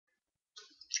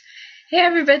Hey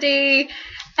everybody.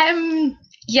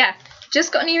 Yeah,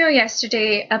 just got an email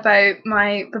yesterday about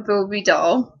my Bobobie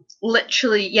doll,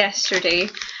 literally yesterday,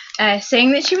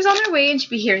 saying that she was on her way and she'd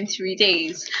be here in 3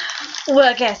 days.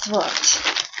 Well, guess what?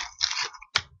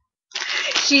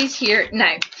 She's here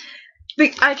now.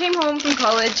 I came home from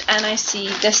college and I see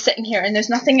this sitting here and there's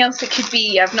nothing else it could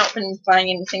be. I've not been buying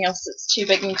anything else that's too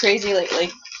big and crazy lately.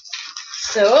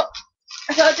 So,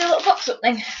 I thought I'd do a little box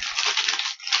opening.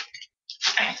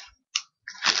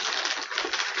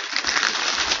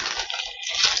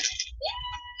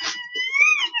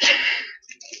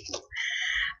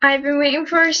 I've been waiting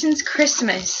for her since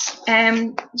Christmas.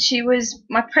 She was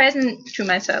my present to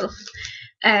myself.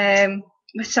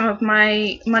 With some of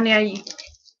my money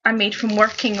I made from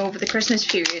working over the Christmas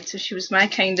period. So she was my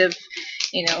kind of,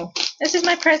 this is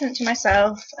my present to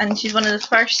myself. And she's one of the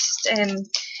first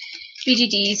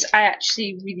BGDs I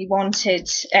actually really wanted.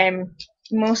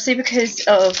 Mostly because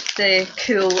of the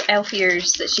cool elf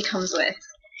ears that she comes with.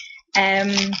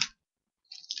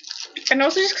 And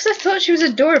also just because I thought she was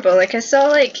adorable. Like I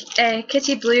saw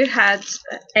Kitty Blue had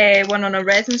one on a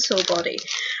resin soul body,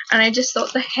 and I just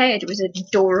thought the head was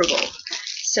adorable.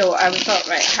 So I thought,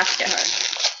 right, I have to get her.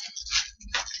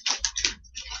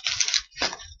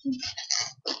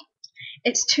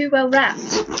 It's too well wrapped.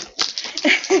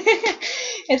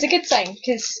 It's a good sign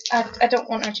because I don't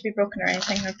want her to be broken or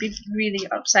anything. I'd be really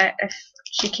upset if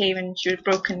she came and she was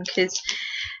broken because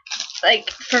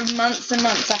for months and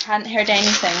months I hadn't heard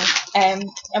anything. And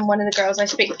one of the girls I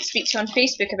speak to on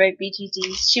Facebook about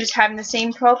BGDs, she was having the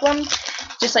same problem,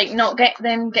 just not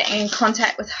getting in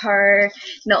contact with her,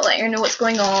 not letting her know what's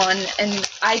going on, and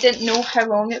I didn't know how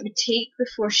long it would take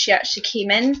before she actually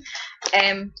came in,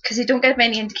 because they don't give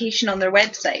any indication on their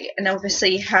website, and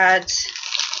obviously had,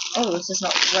 oh, this is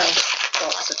not well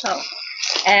boxed at all.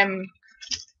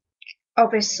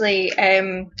 Obviously,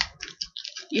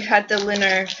 you had the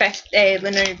Lunar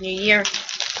New Year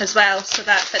as well, so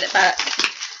that fit it back.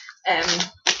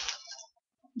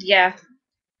 Yeah,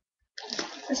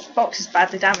 this box is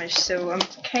badly damaged, so I'm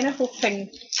kind of hoping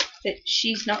that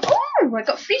she's not. Oh, I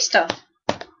got free stuff.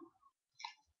 I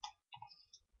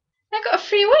got a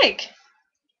free wig.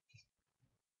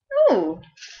 Oh,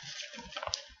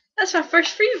 that's my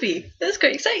first freebie. That's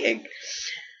quite exciting.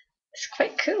 It's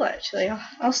quite cool, actually.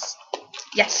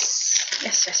 Yes.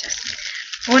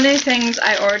 One of the things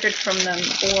I ordered from them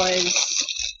was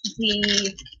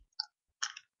the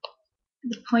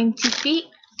pointy feet,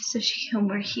 so she can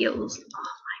wear heels. Oh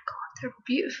my god, they're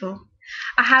beautiful.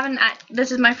 I haven't.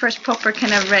 This is my first proper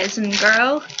kind of resin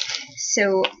girl,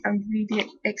 so I'm really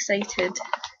excited.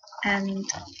 And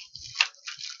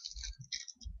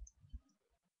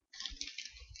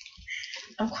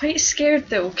I'm quite scared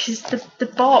though, because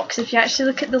the box, if you actually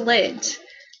look at the lid,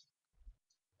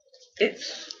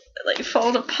 it's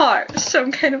falling apart. So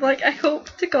I'm kind of I hope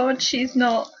to God she's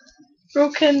not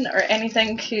broken or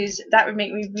anything, because that would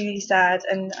make me really sad,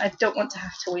 and I don't want to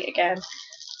have to wait again.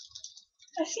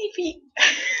 I see feet.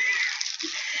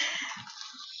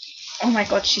 Oh my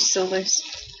god, she's so loose.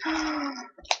 Oh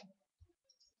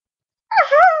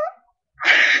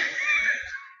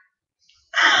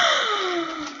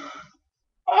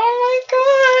my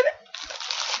god.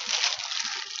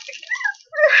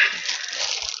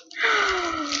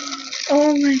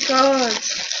 Oh my god.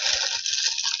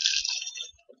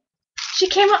 She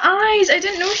came with eyes. I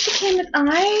didn't know she came with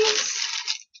eyes.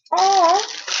 Oh,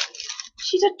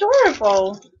 she's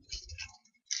adorable.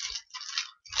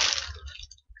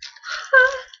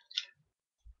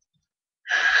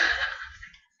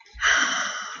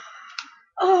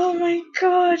 Oh my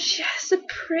god, she has the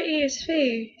prettiest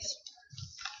face.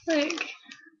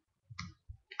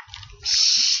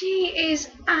 She is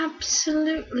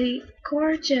absolutely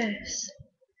gorgeous.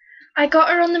 I got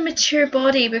her on the mature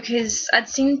body because I'd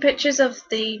seen pictures of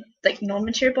the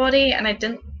non-mature body and I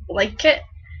didn't like it.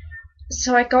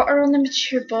 So I got her on the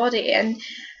mature body, and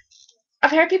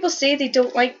I've heard people say they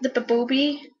don't like the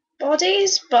Bobobie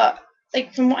bodies, but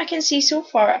from what I can see so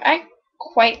far, I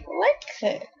quite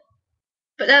like it.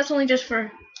 But that's only just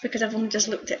because I've only just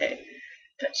looked at it.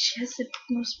 But she has the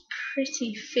most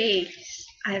pretty face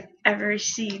I've ever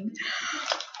seen.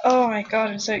 Oh my god,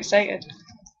 I'm so excited.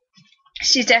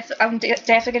 I'm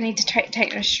definitely gonna need to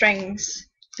tighten her strings.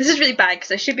 This is really bad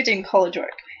because I should be doing college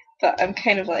work, but I'm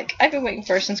kind of I've been waiting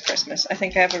for her since Christmas. I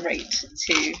think I have a right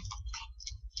to,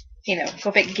 go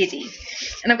a bit giddy.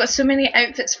 And I've got so many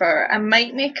outfits for her. I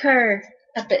might make her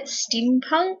a bit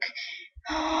steampunk.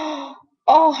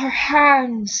 Oh, her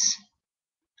hands.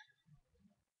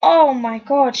 Oh my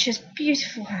god, she has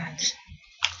beautiful hands.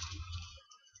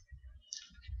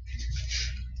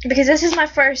 because this is my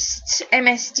first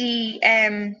MSD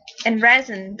in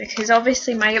resin, because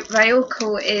obviously my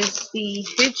Ryoko is the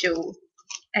Hujo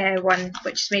one,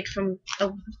 which is made from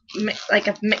like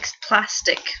a mixed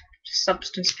plastic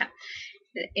substance.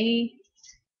 A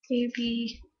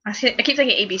B. I keep thinking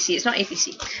ABC. It's not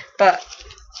ABC, but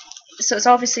so it's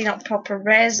obviously not proper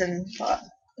resin. But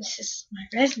this is my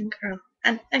resin girl,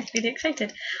 and I'm really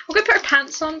excited. I'm gonna put her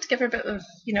pants on to give her a bit of,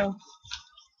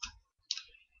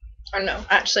 or no,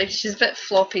 actually she's a bit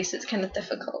floppy, so it's kind of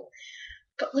difficult.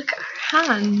 But look at her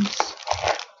hands.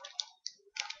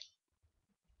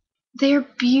 They're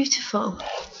beautiful.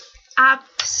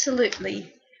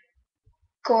 Absolutely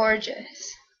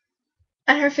gorgeous.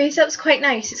 And her face up's quite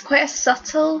nice. It's quite a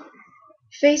subtle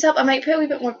face up. I might put a wee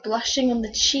bit more blushing on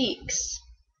the cheeks.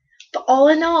 But all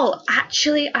in all,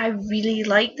 actually, I really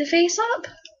like the face up.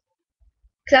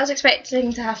 Because I was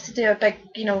expecting to have to do a big,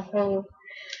 whole.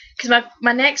 Because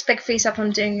my next big face up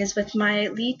I'm doing is with my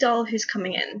lead doll who's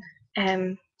coming in.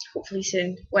 Hopefully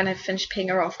soon, when I've finished paying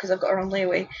her off, because I've got her on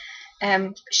layaway.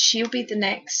 She'll be the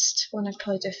next one I'd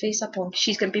probably do a face up on.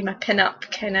 She's going to be my pin up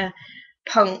kind of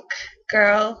punk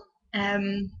girl.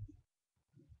 I'm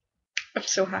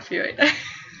so happy right now.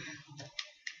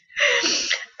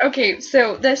 Okay,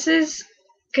 so this is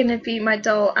gonna be my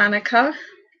doll Annika,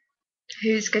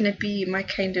 who's gonna be my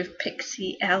kind of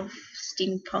pixie elf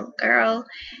steampunk girl,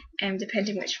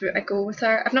 depending which route I go with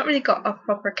her. I've not really got a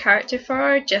proper character for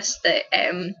her, just that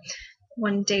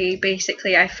one day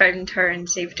basically I found her and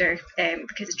saved her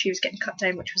because the tree was getting cut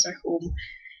down, which was her home,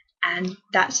 and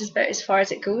that's about as far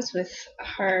as it goes with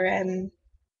her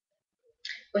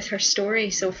story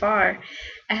so far.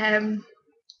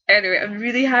 Anyway, I'm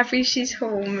really happy she's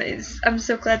home. I'm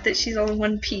so glad that she's all in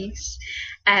one piece.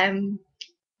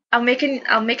 I'll make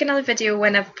another video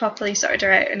when I've properly sorted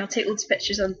her out, and I'll take loads of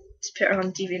pictures on to put her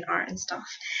on DeviantArt and stuff.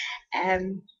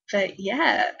 But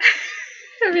yeah,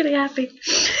 I'm really happy.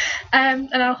 And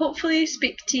I'll hopefully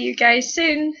speak to you guys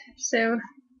soon. So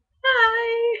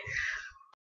bye.